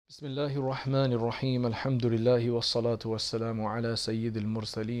بسم الله الرحمن الرحيم الحمد لله والصلاة والسلام على سيد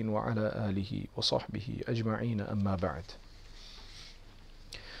المرسلين وعلى آله وصحبه أجمعين أما بعد.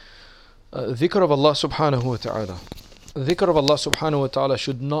 Dhikr of Allah subhanahu wa ta'ala. Dhikr of Allah subhanahu wa ta'ala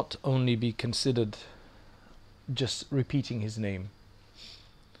should not only be considered just repeating His name.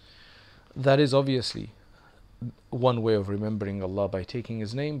 That is obviously one way of remembering Allah, by taking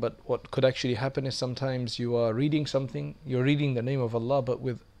His name, but what could actually happen is sometimes you are reading something, you're reading the name of Allah but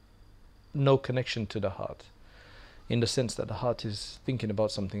with no connection to the heart, in the sense that the heart is thinking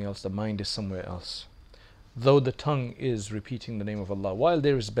about something else, the mind is somewhere else, though the tongue is repeating the name of Allah. While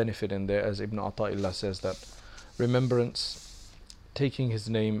there is benefit in there, as Ibn Ata'illah says, that remembrance, taking His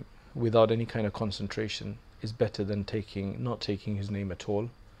name without any kind of concentration, is better than not taking His name at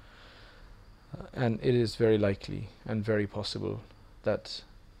all. And it is very likely and very possible that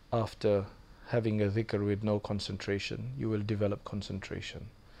after having a dhikr with no concentration, you will develop concentration,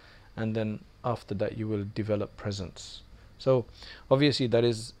 and then after that you will develop presence. So obviously that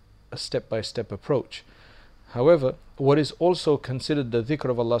is a step-by-step approach. However, what is also considered the dhikr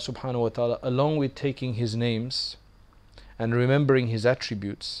of Allah subhanahu wa ta'ala, along with taking His names and remembering His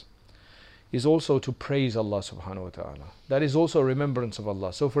attributes, is also to praise Allah subhanahu wa ta'ala. That is also remembrance of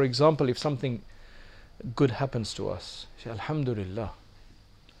Allah. So for example, if something good happens to us, say Alhamdulillah,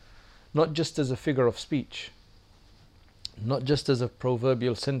 not just as a figure of speech, not just as a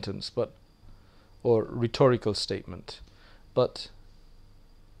proverbial sentence, or rhetorical statement, but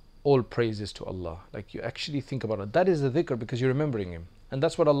all praises to Allah. Like you actually think about it. That is the dhikr, because you're remembering Him, and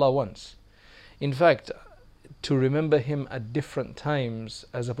that's what Allah wants. In fact, to remember Him at different times,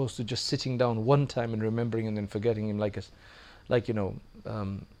 as opposed to just sitting down one time and remembering and then forgetting Him,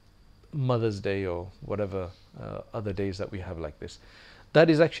 Mother's Day or whatever other days that we have like this. That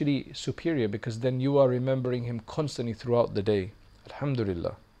is actually superior, because then you are remembering Him constantly throughout the day.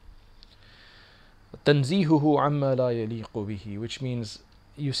 Alhamdulillah. تنزيهه عما لا يليق به, which means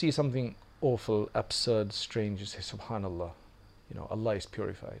you see something awful, absurd, strange, you say Subhanallah. Allah is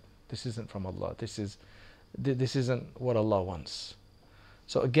purified. This isn't from Allah. This isn't what Allah wants.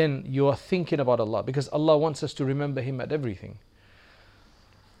 So again, you are thinking about Allah, because Allah wants us to remember Him at everything.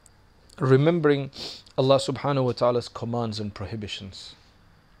 Remembering Allah subhanahu wa ta'ala's commands and prohibitions.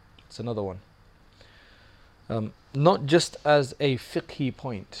 It's another one. Not just as a fiqhi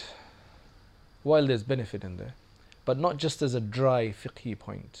point, while there's benefit in there, but not just as a dry fiqhi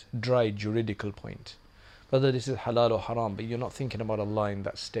point, dry juridical point, whether this is halal or haram, but you're not thinking about Allah in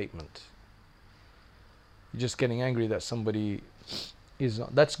that statement. You're just getting angry that somebody is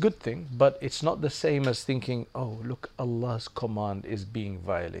not. That's a good thing, but it's not the same as thinking, oh look, Allah's command is being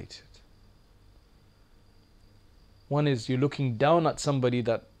violated. One is you're looking down at somebody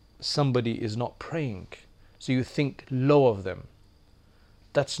that somebody is not praying, so you think low of them.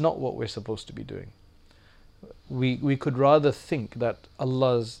 That's not what we're supposed to be doing. We could rather think that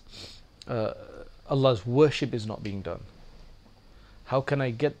Allah's worship is not being done. How can I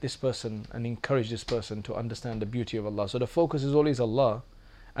get this person and encourage this person to understand the beauty of Allah? So the focus is always Allah,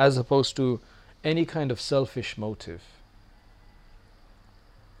 as opposed to any kind of selfish motive.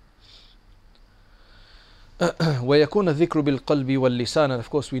 وَيَكُونَ الذِّكْرُ بِالْقَلْبِ وَاللِّسَانِ. And of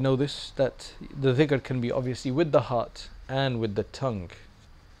course we know this, that the dhikr can be obviously with the heart and with the tongue.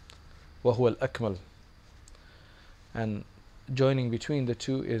 وَهُوَ الْأَكْمَلِ. And joining between the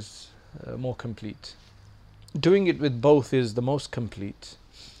two is more complete. Doing it with both is the most complete,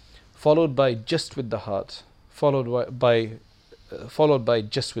 followed by just with the heart, followed by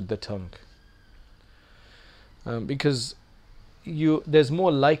just with the tongue. Because there's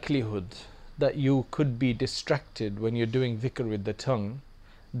more likelihood that you could be distracted when you're doing dhikr with the tongue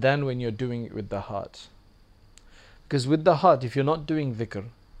than when you're doing it with the heart. Because with the heart, if you're not doing dhikr,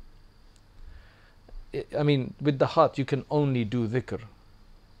 with the heart you can only do dhikr.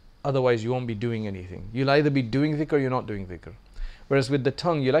 Otherwise you won't be doing anything. You'll either be doing dhikr or you're not doing dhikr. Whereas with the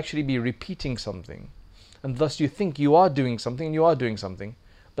tongue, you'll actually be repeating something, and thus you think you are doing something and you are doing something,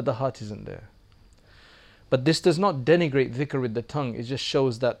 but the heart isn't there. But this does not denigrate dhikr with the tongue. It just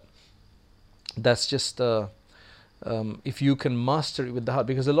shows that that's just if you can master it with the heart,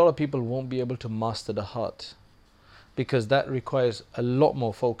 because a lot of people won't be able to master the heart, because that requires a lot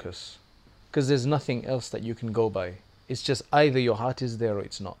more focus, because there's nothing else that you can go by. It's just either your heart is there or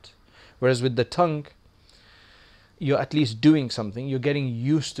it's not. Whereas with the tongue, you're at least doing something, you're getting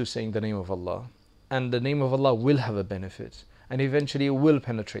used to saying the name of Allah, and the name of Allah will have a benefit, and eventually it will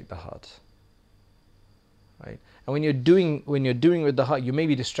penetrate the heart. Right? And when you're doing with the heart, you may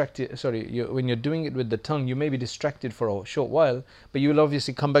be distracted. When you're doing it with the tongue, you may be distracted for a short while, but you will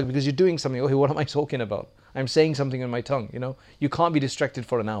obviously come back because you're doing something. Oh, what am I talking about? I'm saying something in my tongue, you know. You can't be distracted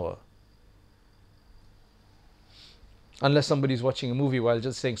for an hour. Unless somebody's watching a movie while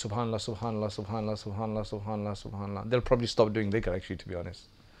just saying Subhanallah, Subhanallah, Subhanallah, Subhanallah, Subhanallah, Subhanallah. They'll probably stop doing dhikr actually, to be honest.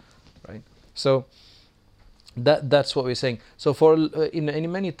 Right? So that's what we're saying. So for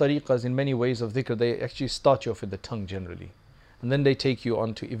in many tariqas, in many ways of dhikr, they actually start you off with the tongue generally. And then they take you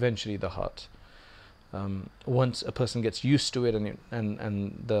on to eventually the heart. Once a person gets used to it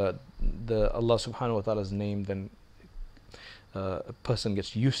and the Allah subhanahu wa ta'ala's name, then a person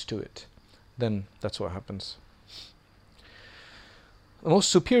gets used to it, then that's what happens. The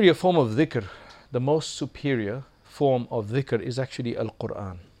most superior form of dhikr, the most superior form of dhikr is actually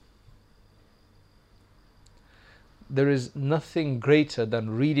Al-Quran. There is nothing greater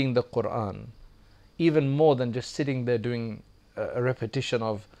than reading the Quran, even more than just sitting there doing a repetition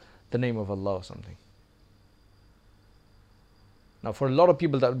of the name of Allah or something. Now for a lot of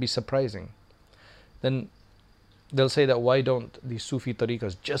people that would be surprising. Then they'll say that why don't these Sufi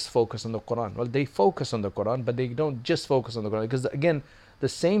tariqas just focus on the Quran? Well, they focus on the Quran, but they don't just focus on the Quran. Because again, the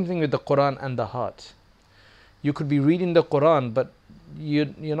same thing with the Quran and the heart. You could be reading the Quran, but you're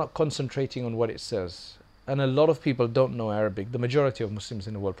not concentrating on what it says. And a lot of people don't know Arabic. The majority of Muslims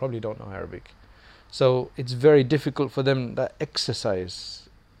in the world probably don't know Arabic. So it's very difficult for them, that exercise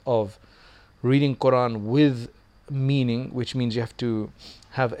of reading Quran with meaning, which means you have to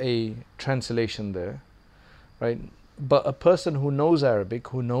have a translation there, right? But a person who knows Arabic,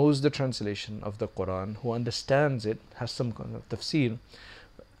 who knows the translation of the Quran, who understands it, has some kind of tafsir,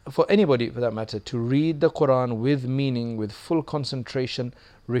 for anybody for that matter, to read the Quran with meaning, with full concentration,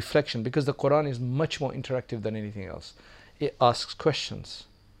 reflection, because the Quran is much more interactive than anything else. It asks questions.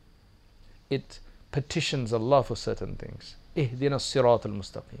 It petitions Allah for certain things. Ihdina as-sirat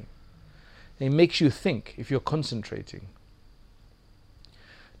al-mustaqim. It makes you think if you're concentrating.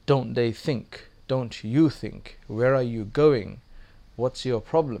 Don't they think? Don't you think? Where are you going? What's your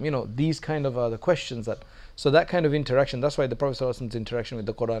problem? You know, these kind of are the questions that... So that kind of interaction, that's why the Prophet ﷺ's interaction with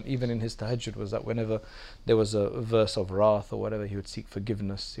the Quran, even in his tahajjud, was that whenever there was a verse of wrath or whatever, he would seek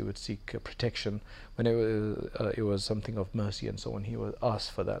forgiveness, he would seek protection. Whenever it was something of mercy and so on, he would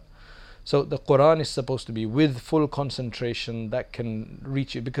ask for that. So the Quran is supposed to be with full concentration that can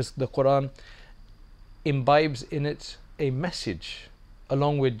reach you, because the Quran imbibes in it a message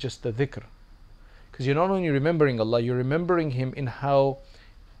along with just the dhikr. Because you're not only remembering Allah, you're remembering Him in how,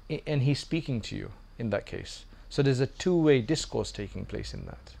 and He's speaking to you in that case. So there's a two-way discourse taking place in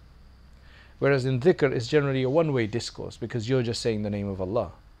that. Whereas in dhikr, it's generally a one-way discourse because you're just saying the name of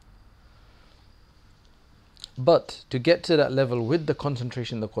Allah. But to get to that level with the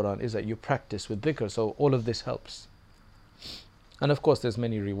concentration in the Quran is that you practice with dhikr, so all of this helps. And of course there's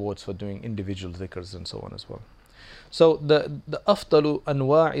many rewards for doing individual dhikrs and so on as well. So the afdalu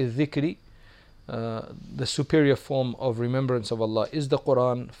anwa'i dhikri, the superior form of remembrance of Allah is the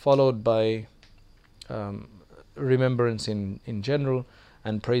Quran, followed by remembrance in general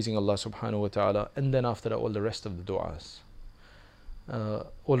and praising Allah subhanahu wa ta'ala, and then after that all the rest of the du'as.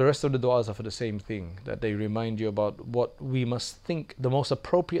 All the rest of the du'as are for the same thing, that they remind you about what we must think, the most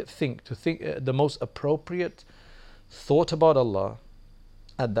appropriate thing to think, the most appropriate thought about Allah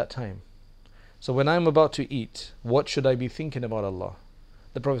at that time. So when I'm about to eat, what should I be thinking about Allah?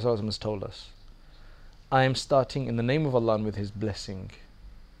 The Prophet ﷺ has told us, I am starting in the name of Allah and with His blessing.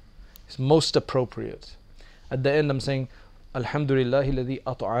 It's most appropriate. At the end I'm saying, Alhamdulillahi alladhi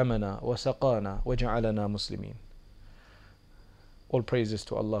at'amana wa saqana wa ja'alana muslimin. All praises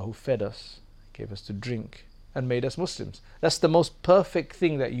to Allah who fed us, gave us to drink, and made us Muslims. That's the most perfect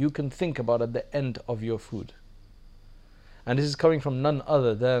thing that you can think about at the end of your food. And this is coming from none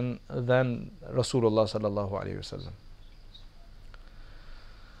other than Rasulullah sallallahu alaihi wasallam.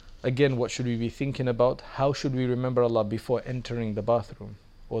 Again, what should we be thinking about? How should we remember Allah before entering the bathroom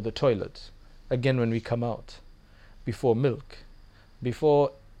or the toilet? Again, when we come out, before milk,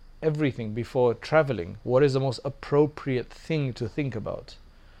 before everything, before traveling, what is the most appropriate thing to think about?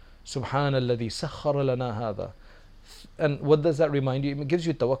 Subhanalladhi sakhkhara lana hadha. And what does that remind you? It gives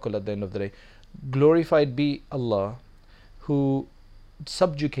you tawakkul at the end of the day. Glorified be Allah who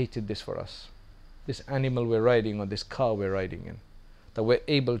subjugated this for us. This animal we're riding, or this car we're riding in, that we're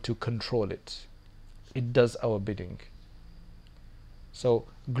able to control it. It does our bidding. So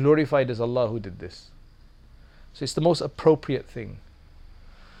glorified is Allah who did this. So it's the most appropriate thing.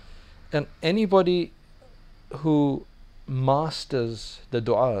 And anybody who masters the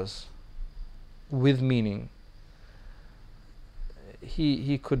du'as with meaning,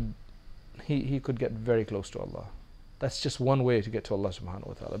 he could get very close to Allah. That's just one way to get to Allah subhanahu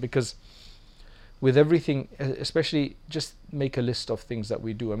wa ta'ala. Because with everything, especially just make a list of things that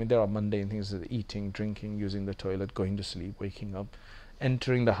we do. I mean, there are mundane things: eating, drinking, using the toilet, going to sleep, waking up,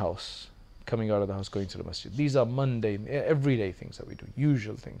 entering the house, coming out of the house, going to the masjid. These are mundane, everyday things that we do,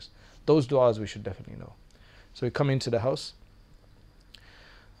 usual things. Those du'as we should definitely know. So we come into the house.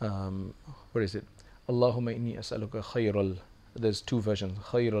 What is it? Allahumma inni as'aluka khayral. There's two versions: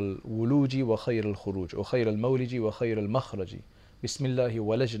 khayral wuluji wa khayral khuruj, or khayral mawliji wa khayral makhraji. Bismillahi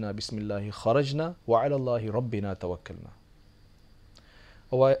walajna, bismillahi kharajna, wa ala Allahi rabbina tawakkalna.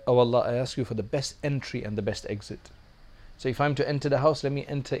 Oh Allah, I ask you for the best entry and the best exit. So if I'm to enter the house, let me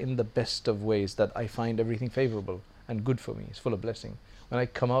enter in the best of ways, that I find everything favorable and good for me. It's full of blessing. When I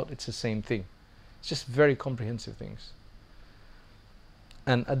come out, it's the same thing. It's just very comprehensive things.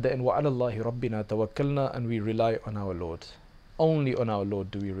 And at the end, wa ala Allahi rabbina tawakkalna, and we rely on our Lord. Only on our Lord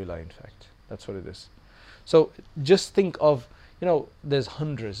do we rely, in fact. That's what it is. So just think of, there's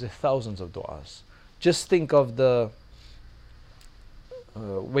hundreds, there's thousands of du'as. Just think of the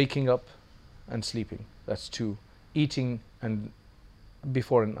waking up and sleeping. That's 2. Eating and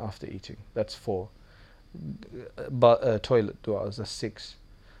before and after eating. That's 4. Toilet du'as. That's 6.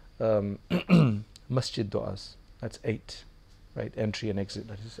 Masjid du'as. That's 8. Right? Entry and exit.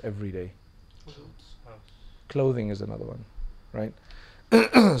 That is every day. Clothing is another one. Right?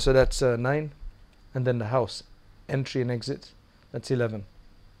 So that's 9. And then the house. Entry and exit. That's 11.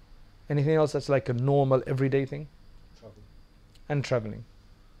 Anything else that's like a normal everyday thing? Travel. And traveling.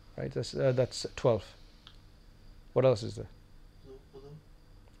 Right? That's 12. What else is there? Wudu.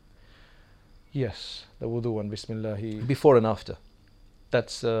 Yes, the wudu one. Bismillahi. Before and after.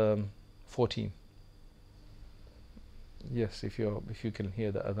 That's 14. Yes, if you can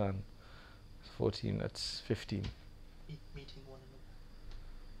hear the adhan. 14. That's 15. Meeting one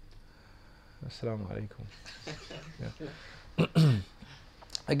Assalamu alaikum. Yeah.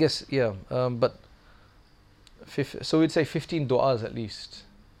 I guess, yeah, but so we'd say 15 du'as at least.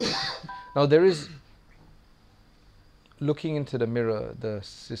 Now there is, looking into the mirror, the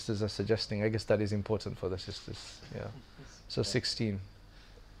sisters are suggesting, I guess that is important for the sisters. Yeah. So 16.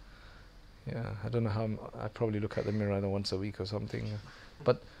 Yeah, I don't know how, I probably look at the mirror either once a week or something.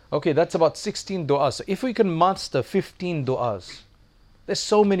 But okay, that's about 16 du'as. So if we can master 15 du'as, there's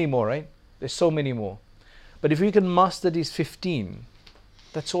so many more, right? There's so many more. But if we can master these 15,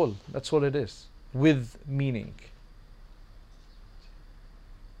 that's all. That's all it is. With meaning.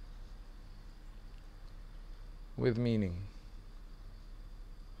 With meaning.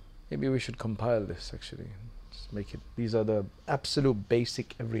 Maybe we should compile this actually. Just make it. These are the absolute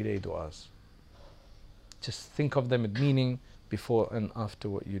basic everyday du'as. Just think of them with meaning before and after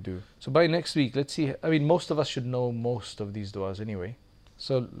what you do. So by next week, let's see. I mean, most of us should know most of these du'as anyway.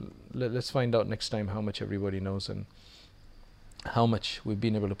 So let's find out next time how much everybody knows and how much we've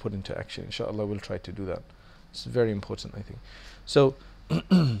been able to put into action. Inshallah, we'll try to do that. It's very important, I think. So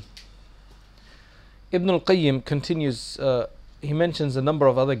Ibn al-Qayyim continues, he mentions a number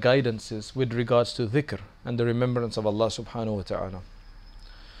of other guidances with regards to dhikr and the remembrance of Allah subhanahu wa ta'ala.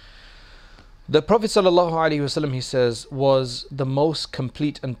 The Prophet sallallahu alaihi wasallam, he says, was the most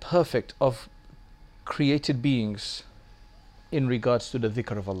complete and perfect of created beings in regards to the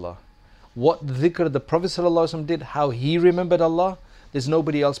dhikr of Allah. What dhikr the Prophet ﷺ did, how he remembered Allah, there's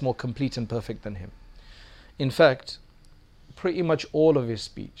nobody else more complete and perfect than him. In fact, pretty much all of his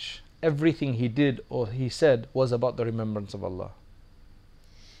speech, everything he did or he said was about the remembrance of Allah.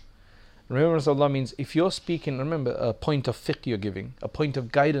 Remembrance of Allah means if you're speaking, remember a point of fiqh you're giving, a point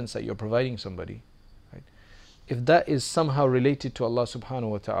of guidance that you're providing somebody, right? If that is somehow related to Allah subhanahu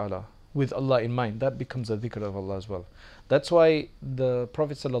wa ta'ala, with Allah in mind, that becomes a dhikr of Allah as well. That's why the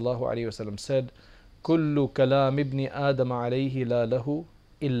Prophet ﷺ said, كل كلام ابن آدم عليه لا له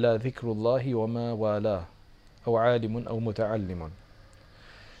إلا ذكر الله وما والاه أو عالم أو متعلم.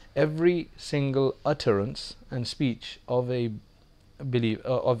 Every single utterance and speech of a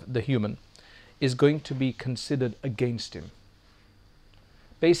of the human is going to be considered against him.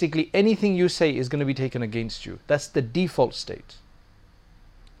 Basically, anything you say is going to be taken against you. That's the default state.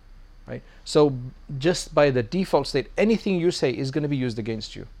 Right? So just by the default state, anything you say is going to be used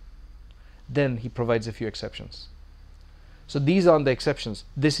against you. Then he provides a few exceptions. So these aren't the exceptions.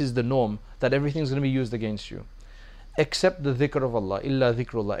 This is the norm, that everything is going to be used against you. Except the dhikr of Allah, illa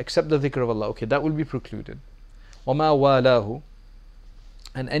dhikrullah. Except the dhikr of Allah. Okay, that will be precluded. وَمَا وَالَاهُ.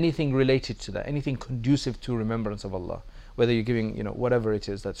 And anything related to that, anything conducive to remembrance of Allah. Whether you're giving, whatever it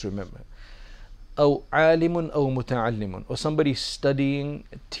is that's remembered. أو عالم أو متعلم, or somebody studying,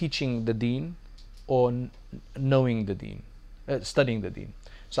 teaching the deen, or knowing the deen, studying the deen.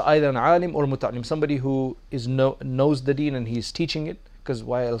 So either an alim or muta'allim, somebody who knows the deen and he's teaching it, Because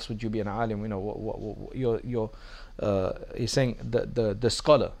why else would you be an alim? You know, he's saying the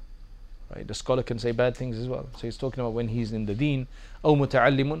scholar, right? The scholar can say bad things as well. So he's talking about when he's in the deen, أو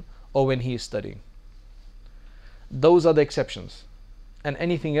متعلم, or when he is studying. Those are the exceptions. And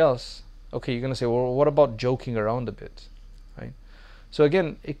anything else, okay, you're going to say, well, what about joking around a bit, right? So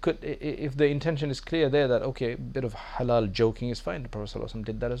again, it could, if the intention is clear there that, okay, a bit of halal joking is fine, the Prophet ﷺ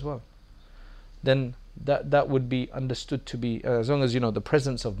did that as well, then that would be understood to be, as long as you know the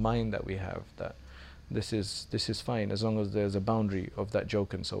presence of mind that we have, that this is fine, as long as there's a boundary of that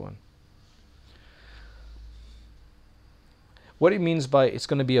joke and so on. What it means by it's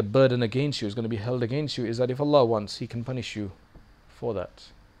going to be a burden against you, it's going to be held against you, is that if Allah wants, He can punish you for that,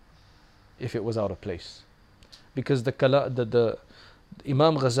 if it was out of place. Because the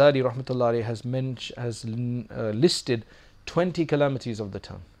Imam Ghazali rahmatullahi has listed 20 calamities of the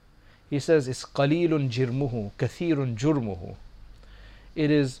tongue. He says it's qalilun jirmuhu, kathirun jurmuhu. It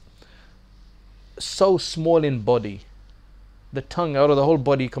is so small in body. The tongue, out of the whole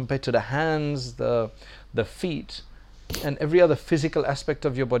body, compared to the hands, the feet, and every other physical aspect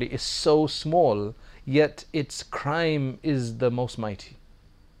of your body, is so small, yet its crime is the most mighty.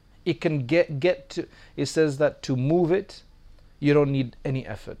 It can get to, it says that to move it, you don't need any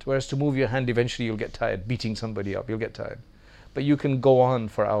effort. Whereas to move your hand, eventually you'll get tired. Beating somebody up, you'll get tired. But you can go on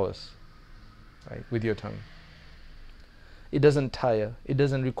for hours, right, with your tongue. It doesn't tire. It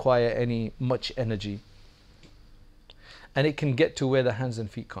doesn't require any much energy. And it can get to where the hands and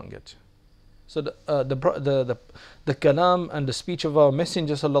feet can't get to. So the kalam and the speech of our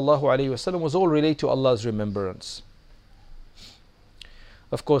Messenger sallallahu alaihi wasallam was all related to Allah's remembrance.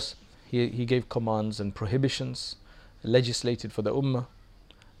 Of course, he gave commands and prohibitions, legislated for the ummah.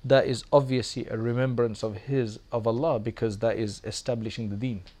 That is obviously a remembrance of Allah, because that is establishing the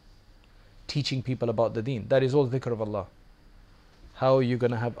deen, teaching people about the deen. That is all dhikr of Allah. How are you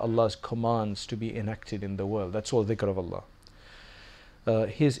going to have Allah's commands to be enacted in the world? That's all dhikr of Allah.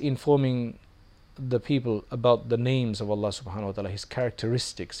 His informing the people about the names of Allah subhanahu wa ta'ala, His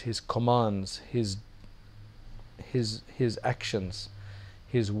characteristics, His commands, His actions,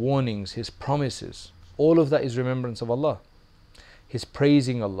 His warnings, His promises. All of that is remembrance of Allah. His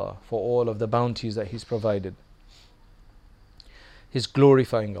praising Allah for all of the bounties that He's provided. His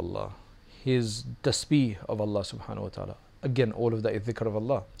glorifying Allah. His tasbih of Allah subhanahu wa ta'ala. Again, all of that is dhikr of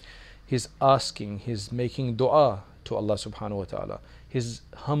Allah. His asking, His making dua to Allah subhanahu wa ta'ala. His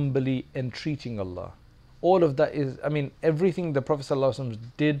humbly entreating Allah. All of that is, everything the Prophet sallallahu alaihi wasallam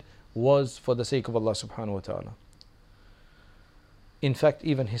did was for the sake of Allah subhanahu wa ta'ala. In fact,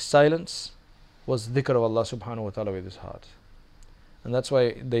 even his silence was dhikr of Allah subhanahu wa ta'ala with his heart. And that's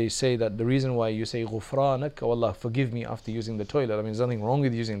why they say that the reason why you say ghufranak, oh Allah, forgive me, after using the toilet, there's nothing wrong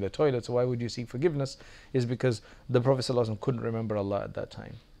with using the toilet, so why would you seek forgiveness, is because the Prophet ﷺ couldn't remember Allah at that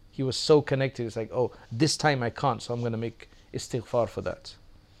time. He was so connected, it's like, oh, this time I can't, so I'm going to make istighfar for that.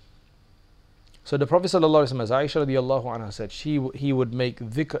 So the Prophet ﷺ, as Aisha radiallahu anha said, he would make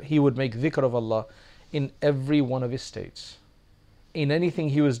dhikr of Allah in every one of his states. In anything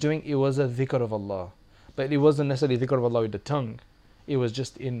he was doing, it was a dhikr of Allah. But it wasn't necessarily dhikr of Allah with the tongue. It was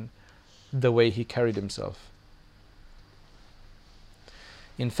just in the way he carried himself.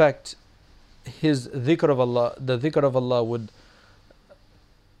 In fact, his dhikr of Allah, the dhikr of Allah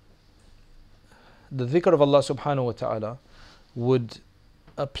subhanahu wa ta'ala would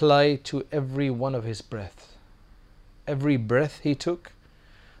apply to every one of his breaths. Every breath he took,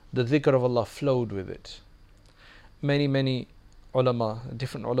 the dhikr of Allah flowed with it. Many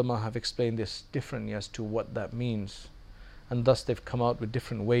different ulama have explained this differently as to what that means. And thus they've come out with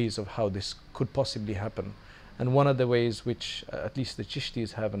different ways of how this could possibly happen. And one of the ways which at least the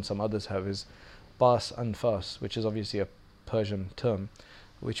Chishtis have and some others have is bas anfas, which is obviously a Persian term,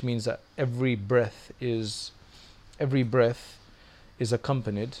 which means that every breath is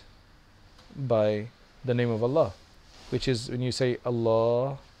accompanied by the name of Allah, which is when you say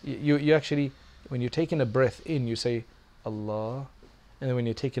Allah, you actually, when you're taking a breath in, you say Allah, and then when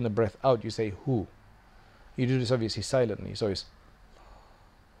you're taking the breath out, you say Hu. You do this obviously silently, so it's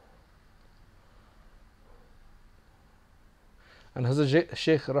and Hazrat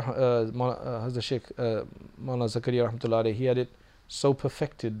Sheikh Maulana Zakaria rahmatullah alayhi, he had it so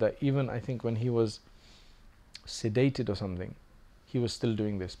perfected that even I think when he was sedated or something, he was still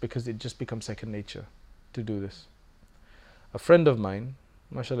doing this, because it just becomes second nature to do this. A friend of mine,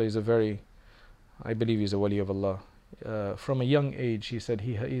 mashallah, I believe he's a wali of Allah. From a young age, he said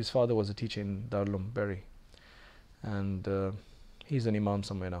his father was a teacher in Darul Uloom, Bury, and he's an imam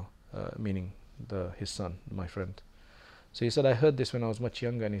somewhere now, meaning his son, my friend. So he said, I heard this when I was much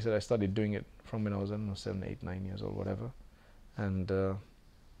younger, and he said I started doing it from when I was, I don't know, 7, 8, 9 years old, whatever. And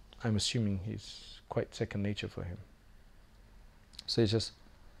I'm assuming he's quite second nature for him. So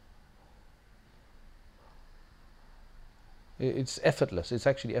it's effortless. It's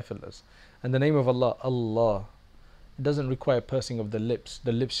actually effortless. And the name of Allah, Allah, it doesn't require pursing of the lips.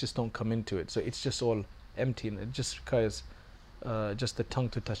 The lips just don't come into it. So it's just all empty, and it just requires just the tongue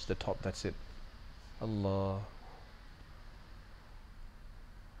to touch the top. That's it. Allah.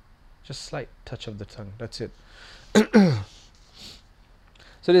 Just slight touch of the tongue. That's it.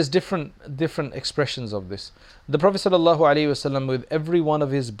 So there's different expressions of this. The Prophet ﷺ, with every one of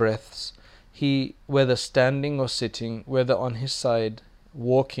his breaths, he, whether standing or sitting, whether on his side,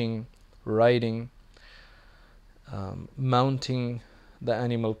 walking, riding, mounting the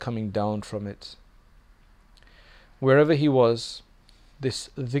animal, coming down from it, wherever he was,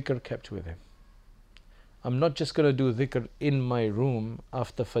 this dhikr kept with him. I'm not just going to do dhikr in my room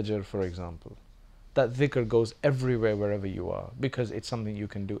after Fajr, for example. That dhikr goes everywhere, wherever you are, because it's something you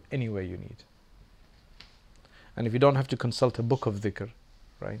can do anywhere you need. And if you don't have to consult a book of dhikr,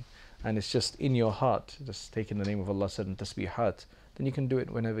 right, and it's just in your heart, just taking the name of Allah, certain tasbihat, then you can do it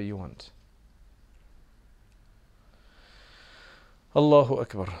whenever you want. Allahu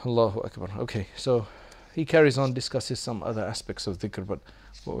Akbar, Allahu Akbar. Okay, so he carries on, discusses some other aspects of dhikr, but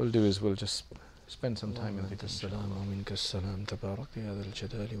what we'll do is we'll just spend some time in dhikr. As-salamu minka as-salam, tabarak ya dhal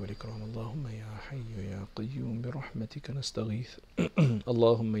jalali wal ikram. Allahumma ya hayyu ya qayyum bi rahmatika nastaghith.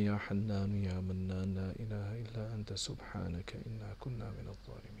 Allahumma ya hannan ya mannan, la ilaha illa anta subhanaka inna kunna min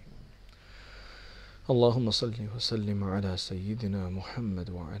adh-dhalimin. Allahumma salli wa sallim ala sayyidina Muhammad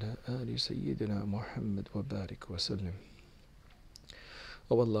wa ala ali sayyidina Muhammad wa barik wa sallim.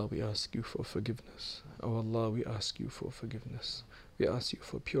 Oh Allah, we ask you for forgiveness. Oh Allah, we ask you for forgiveness. We ask you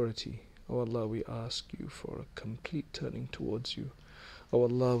for purity. Oh Allah, we ask you for a complete turning towards you. Oh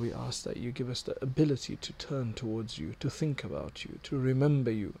Allah, we ask that you give us the ability to turn towards you, to think about you, to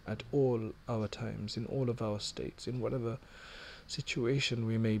remember you at all our times, in all of our states, in whatever situation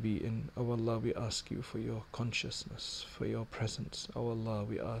we may be in. Oh Allah, we ask you for your consciousness, for your presence. Oh Allah,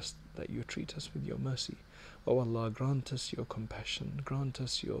 we ask that you treat us with your mercy. Oh Allah, grant us your compassion, grant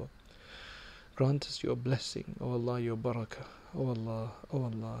us your blessing. Oh Allah, your barakah. Oh Allah,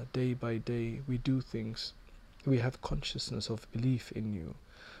 day by day we do things, we have consciousness of belief in you,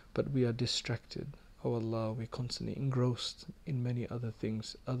 but we are distracted. Oh Allah, we're constantly engrossed in many other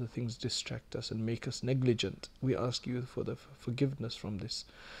things distract us and make us negligent. We ask you for the forgiveness from this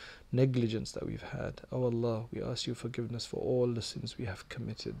negligence that we've had. Oh Allah, we ask you forgiveness for all the sins we have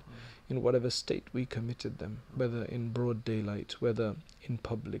committed, in whatever state we committed them, whether in broad daylight, whether in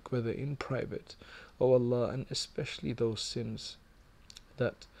public, whether in private. Oh Allah, and especially those sins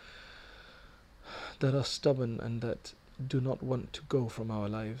that are stubborn and that do not want to go from our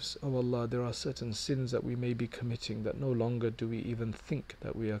lives. Oh Allah, there are certain sins that we may be committing that no longer do we even think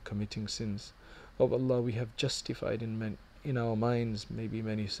that we are committing sins. Oh Allah, we have justified in our minds maybe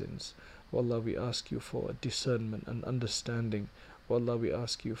many sins. Oh Allah, we ask you for discernment and understanding. Oh Allah, we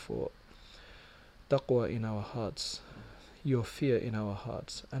ask you for taqwa in our hearts, your fear in our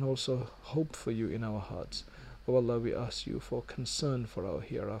hearts, and also hope for you in our hearts. Oh Allah, we ask you for concern for our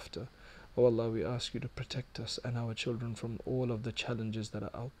hereafter. Oh Allah, we ask you to protect us and our children from all of the challenges that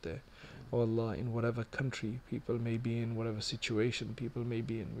are out there. Oh Allah, in whatever country people may be in, whatever situation people may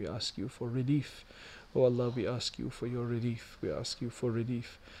be in, we ask you for relief. Oh Allah, we ask you for your relief. We ask you for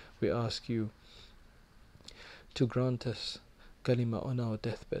relief. We ask you to grant us kalima on our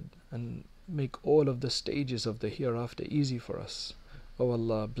deathbed and make all of the stages of the hereafter easy for us. Oh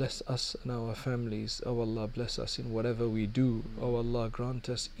Allah, bless us and our families. Oh Allah, bless us in whatever we do. Oh Allah, grant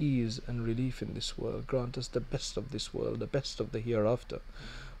us ease and relief in this world. Grant us the best of this world, the best of the hereafter.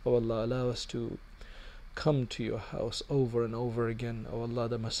 Oh Allah, allow us to come to your house over and over again. Oh Allah,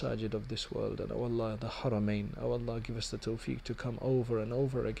 the masajid of this world, and oh Allah, the haramain. Oh Allah, give us the tawfiq to come over and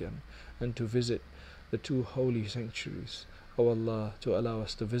over again and to visit the two holy sanctuaries. Oh Allah, to allow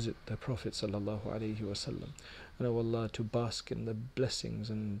us to visit the Prophet sallallahu alaihi wasallam, and oh Allah, to bask in the blessings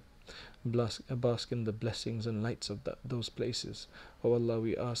and lights of those places. Oh Allah,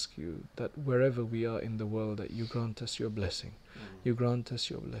 we ask you that wherever we are in the world, that you grant us your blessing. You grant us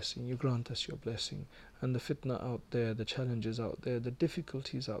your blessing. You grant us your blessing. And the fitna out there, the challenges out there, the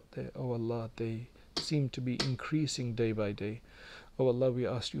difficulties out there, oh Allah, they seem to be increasing day by day. Oh Allah, we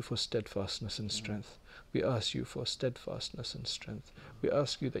ask you for steadfastness and strength. We ask you for steadfastness and strength. We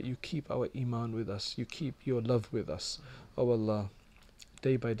ask you that you keep our iman with us. You keep your love with us. Oh Allah,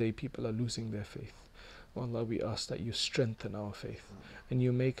 day by day people are losing their faith. Oh Allah, we ask that you strengthen our faith and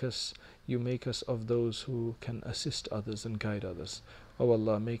you make us of those who can assist others and guide others. Oh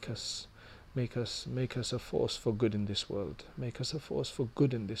Allah, make us Make us a force for good in this world. Make us a force for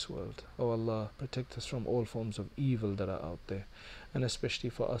good in this world. O Allah, protect us from all forms of evil that are out there, and especially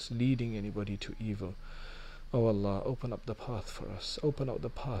for us leading anybody to evil. O Allah, open up the path for us. Open up the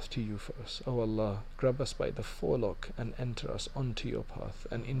path to you for us. O Allah, grab us by the forelock and enter us onto your path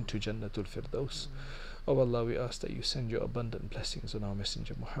and into Jannatul Firdaus. O Allah, we ask that you send your abundant blessings on our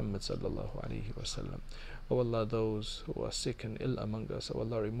Messenger Muhammad sallallahu alaihi wasallam. O Allah, those who are sick and ill among us, O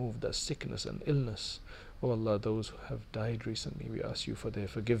Allah, remove that sickness and illness. O Allah, those who have died recently, we ask you for their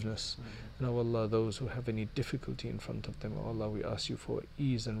forgiveness. And O Allah, those who have any difficulty in front of them, O Allah, we ask you for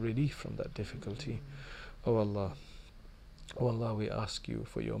ease and relief from that difficulty. O Allah, we ask you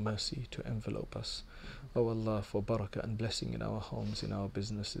for your mercy to envelope us. O Allah, for barakah and blessing in our homes, in our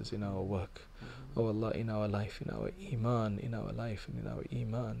businesses, in our work. O Allah, in our life, in our iman, in our life, and in our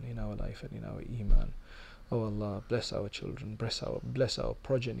iman, in our life, and in our iman. O Allah, bless our children, bless our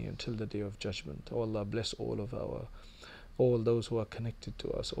progeny until the day of judgment. O Allah, bless all those who are connected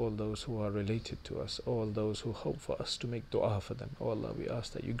to us, all those who are related to us, all those who hope for us to make dua for them. O Allah, we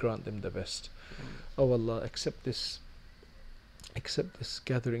ask that you grant them the best. O Allah, accept this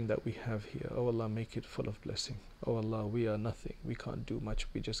gathering that we have here. O Allah, make it full of blessing. O Allah, we are nothing, we can't do much,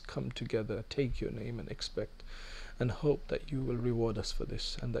 we just come together, take your name and expect and hope that you will reward us for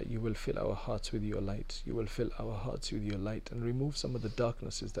this, and that you will fill our hearts with your light. You will fill our hearts with your light and remove some of the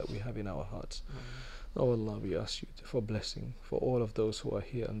darknesses that we have in our hearts. O Allah, we ask you for blessing for all of those who are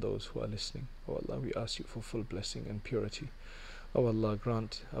here and those who are listening. O Allah, we ask you for full blessing and purity. O Allah,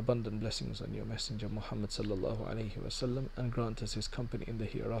 grant abundant blessings on your Messenger Muhammad sallallahu alayhi wasallam, and grant us his company in the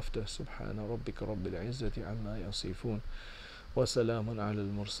hereafter. Subhana rabbika rabbil izzati amma yasifun, wa salamun ala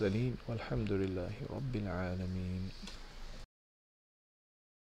al-mursaleen, walhamdulillahi rabbil alameen.